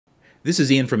This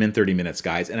is Ian from In 30 Minutes,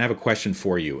 guys, and I have a question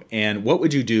for you. And what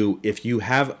would you do if you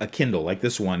have a Kindle like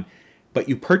this one, but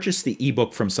you purchase the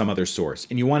ebook from some other source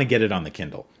and you want to get it on the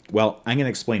Kindle? Well, I'm going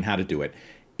to explain how to do it.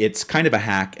 It's kind of a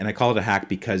hack, and I call it a hack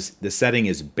because the setting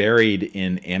is buried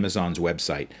in Amazon's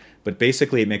website. But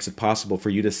basically, it makes it possible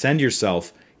for you to send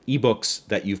yourself ebooks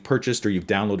that you've purchased or you've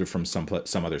downloaded from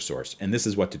some other source. And this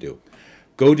is what to do.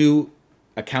 Go to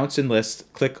Accounts and Lists,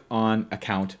 click on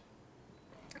Account.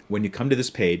 When you come to this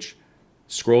page,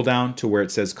 scroll down to where it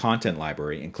says Content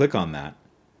Library and click on that.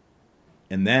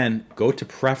 And then go to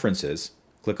Preferences,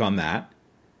 click on that.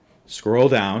 Scroll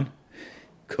down,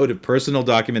 go to Personal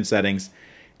Document Settings,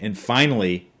 and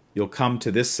finally, you'll come to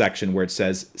this section where it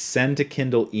says Send to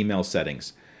Kindle Email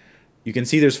Settings. You can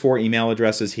see there's 4 email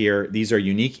addresses here. These are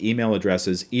unique email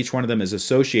addresses. Each one of them is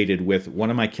associated with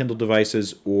one of my Kindle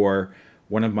devices or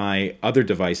one of my other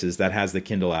devices that has the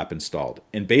Kindle app installed.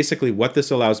 And basically what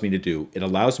this allows me to do, it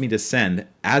allows me to send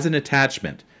as an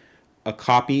attachment a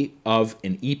copy of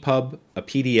an EPUB, a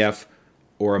PDF,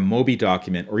 or a Mobi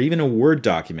document, or even a Word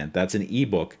document that's an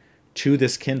ebook to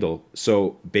this Kindle.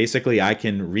 So basically I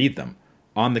can read them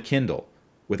on the Kindle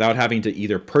without having to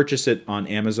either purchase it on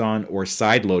Amazon or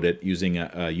sideload it using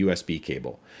a USB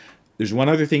cable. There's one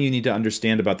other thing you need to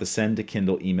understand about the Send to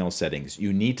Kindle email settings.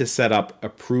 You need to set up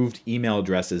approved email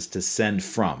addresses to send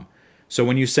from. So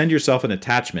when you send yourself an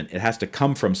attachment, it has to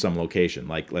come from some location,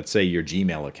 like let's say your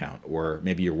Gmail account or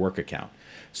maybe your work account.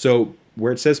 So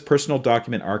where it says Personal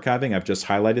Document Archiving, I've just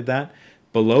highlighted that.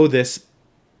 Below this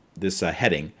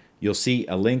heading, you'll see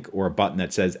a link or a button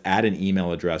that says Add an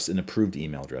email address, an approved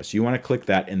email address. You want to click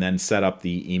that and then set up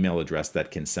the email address that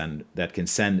can send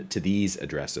to these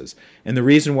addresses. And the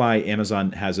reason why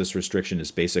Amazon has this restriction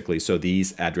is basically so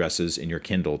these addresses in your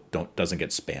Kindle doesn't get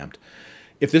spammed.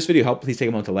 If this video helped, please take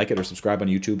a moment to like it or subscribe on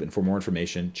YouTube. And for more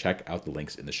information, check out the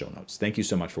links in the show notes. Thank you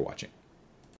so much for watching.